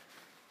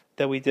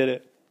that we did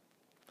it.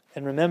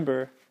 And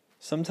remember,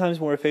 sometimes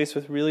when we're faced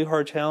with really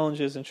hard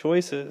challenges and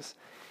choices,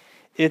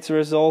 it's a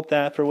result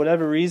that for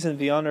whatever reason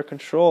beyond our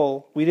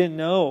control, we didn't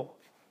know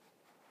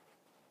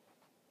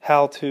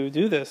how to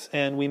do this.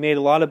 And we made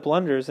a lot of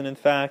blunders. And in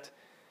fact,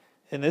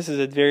 and this is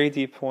a very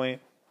deep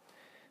point,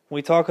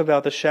 we talk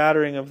about the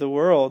shattering of the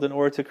world in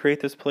order to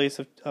create this place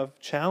of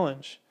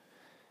challenge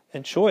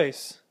and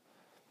choice.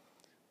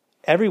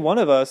 Every one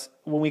of us,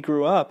 when we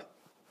grew up,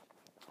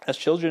 as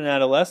children and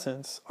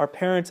adolescents, our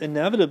parents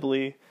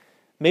inevitably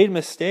made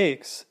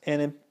mistakes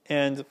and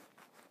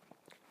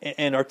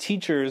and our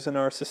teachers and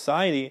our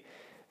society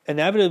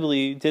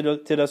inevitably did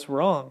us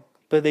wrong,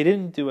 but they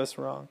didn't do us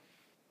wrong.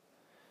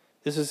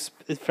 This is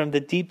from the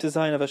deep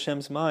design of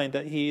Hashem's mind,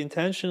 that He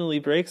intentionally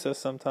breaks us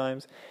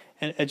sometimes.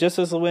 And just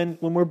as when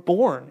we're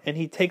born and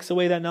He takes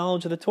away that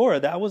knowledge of the Torah,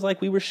 that was like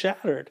we were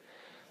shattered.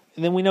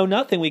 And then we know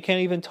nothing. We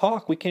can't even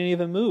talk. We can't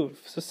even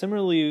move. So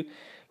similarly,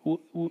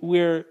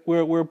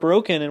 we're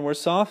broken and we're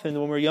softened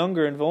when we're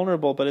younger and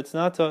vulnerable, but it's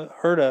not to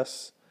hurt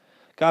us.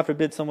 God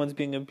forbid someone's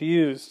being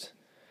abused.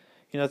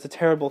 It's a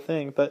terrible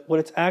thing. But what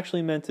it's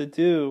actually meant to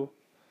do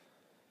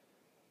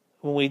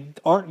when we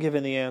aren't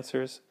given the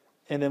answers,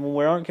 and then when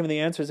we aren't given the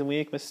answers and we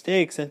make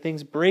mistakes and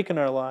things break in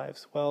our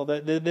lives, well,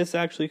 this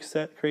actually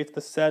creates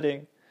the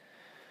setting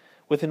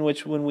within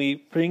which when we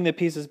bring the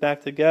pieces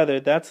back together,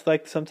 that's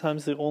like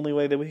sometimes the only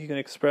way that we can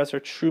express our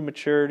true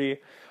maturity,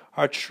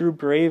 our true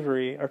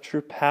bravery, our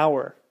true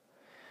power.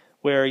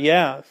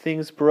 Where,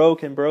 things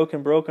broke in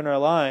our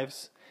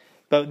lives,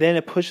 but then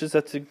it pushes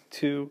us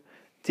to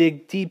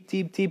dig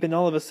deep, and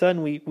all of a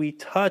sudden we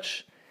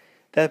touch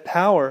that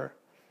power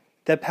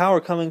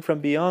coming from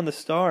beyond the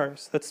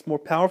stars, that's more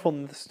powerful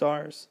than the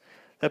stars,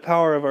 that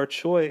power of our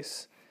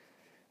choice.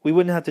 We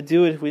wouldn't have to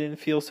do it if we didn't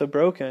feel so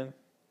broken.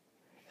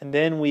 And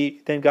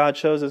then God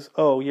shows us,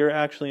 oh, you're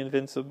actually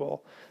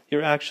invincible.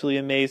 You're actually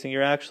amazing.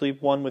 You're actually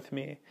one with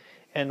me.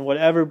 And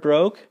whatever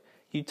broke,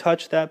 you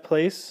touch that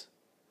place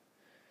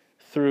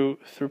through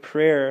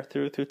prayer,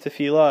 through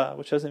tefillah,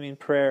 which doesn't mean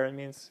prayer. It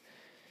means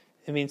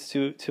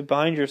to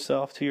bind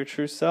yourself to your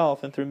true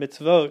self, and through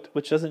mitzvot,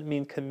 which doesn't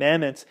mean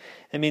commandments.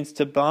 It means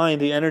to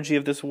bind the energy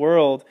of this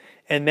world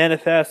and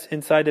manifest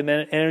inside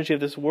the energy of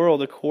this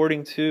world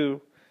according to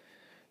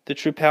the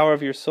true power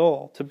of your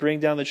soul, to bring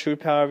down the true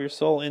power of your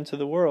soul into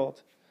the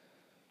world.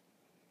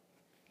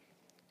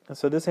 And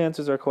so this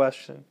answers our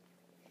question.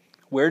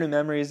 Where do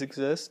memories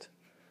exist?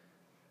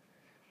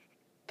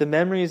 The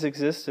memories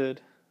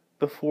existed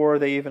before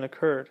they even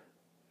occurred.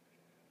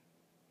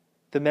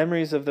 The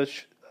memories of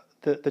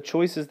the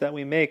choices that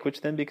we make,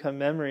 which then become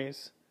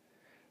memories,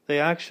 they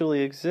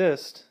actually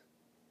exist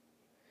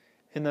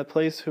in the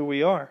place who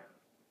we are.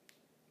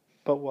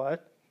 But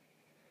what?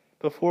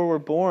 Before we're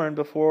born,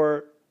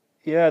 the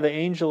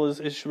angel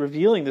is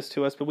revealing this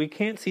to us, but we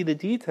can't see the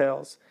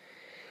details.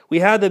 We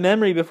had the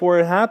memory before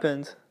it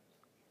happened,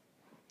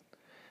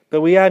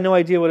 but we had no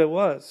idea what it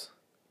was.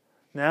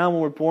 Now when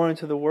we're born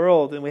into the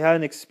world and we had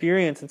an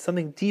experience and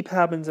something deep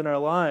happens in our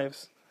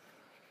lives,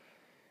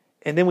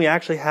 and then we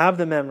actually have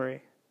the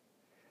memory,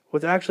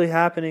 what's actually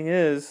happening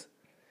is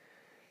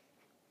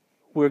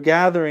we're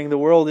gathering the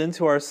world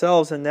into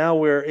ourselves, and now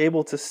we're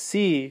able to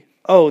see,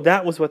 oh,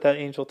 that was what that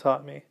angel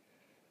taught me.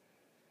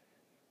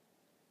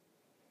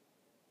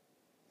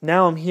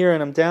 Now I'm here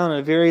and I'm down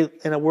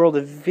in a world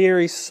of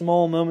very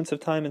small moments of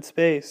time and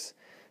space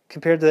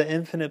compared to the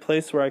infinite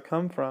place where I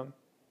come from.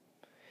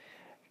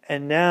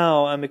 And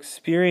now I'm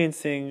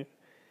experiencing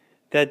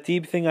that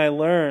deep thing I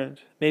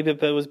learned. Maybe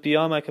if it was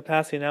beyond my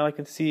capacity, now I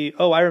can see,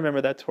 oh, I remember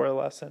that Torah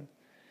lesson.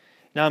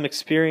 Now I'm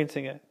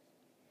experiencing it.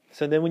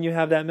 So then when you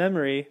have that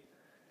memory,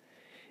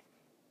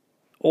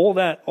 all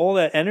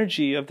that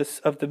energy of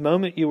the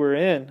moment you were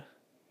in,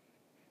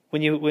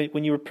 when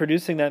you were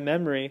producing that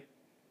memory,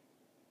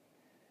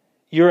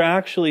 you're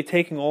actually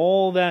taking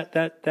all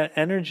that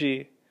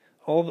energy,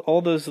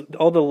 all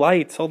the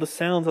lights, all the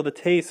sounds, all the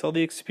tastes, all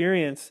the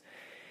experience,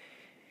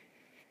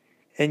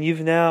 and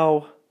you've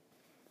now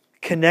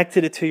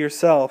connected it to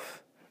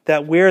yourself.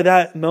 That where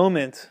that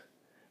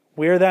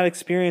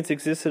experience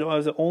existed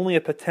was only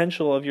a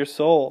potential of your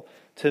soul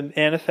to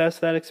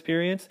manifest that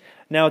experience.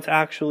 Now it's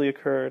actually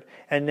occurred,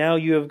 and now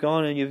you have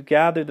gone and you've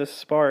gathered the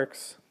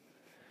sparks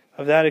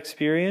of that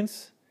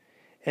experience,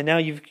 and now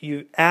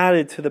you've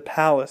added to the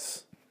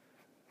palace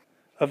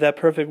of that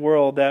perfect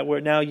world, that where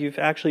now you've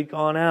actually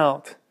gone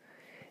out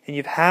and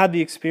you've had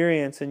the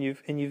experience, and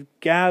you've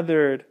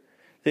gathered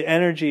the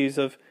energies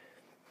of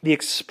the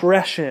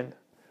expression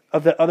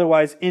of the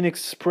otherwise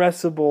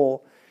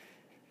inexpressible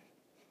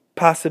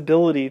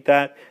possibility.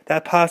 That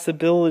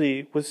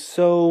possibility was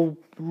so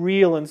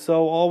real and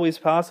so always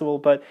possible,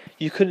 but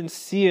you couldn't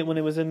see it when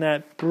it was in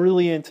that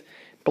brilliant,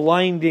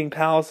 blinding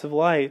palace of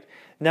light.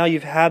 Now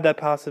you've had that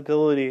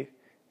possibility,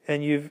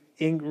 and you've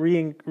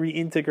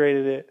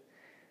reintegrated it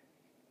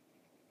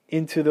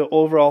into the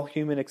overall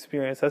human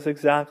experience. That's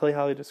exactly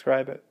how they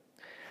describe it.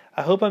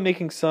 I hope I'm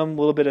making some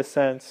little bit of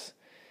sense.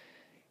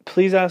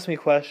 Please ask me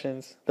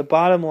questions. The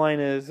bottom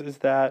line is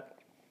that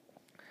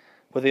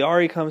what the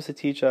Ari comes to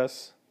teach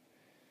us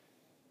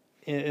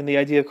in the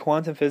idea of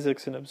quantum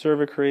physics and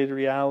observer-created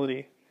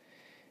reality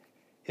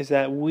is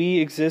that we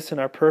exist in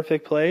our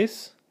perfect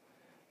place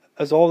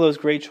as all those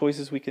great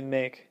choices we can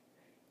make.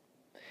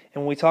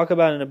 And when we talk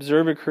about an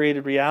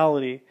observer-created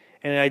reality,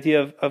 and an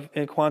idea of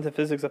in quantum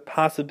physics of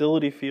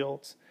possibility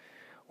fields,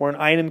 where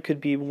an item could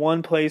be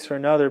one place or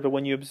another, but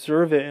when you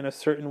observe it in a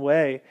certain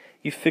way,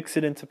 you fix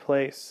it into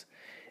place.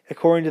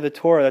 According to the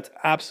Torah, that's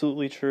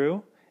absolutely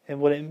true. And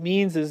what it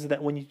means is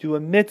that when you do a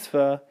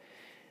mitzvah,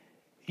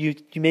 you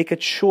make a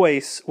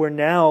choice where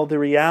now the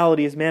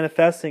reality is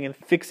manifesting and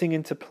fixing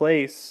into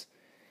place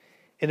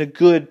in a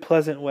good,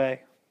 pleasant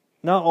way.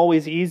 Not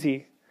always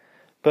easy,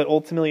 but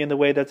ultimately in the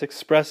way that's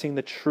expressing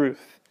the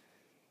truth.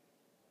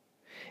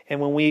 And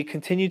when we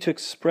continue to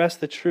express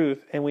the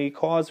truth and we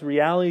cause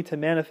reality to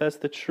manifest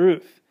the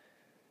truth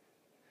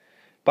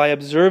by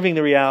observing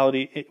the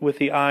reality with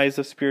the eyes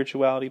of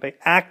spirituality, by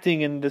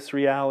acting in this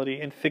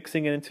reality and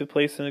fixing it into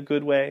place in a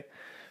good way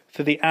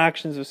through the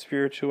actions of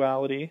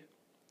spirituality,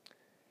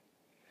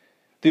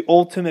 the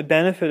ultimate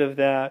benefit of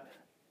that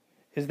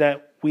is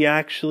that we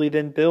actually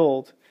then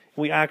build,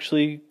 we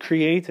actually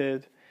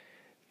created,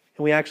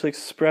 and we actually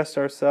express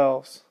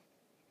ourselves.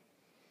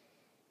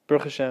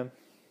 Baruch Hashem.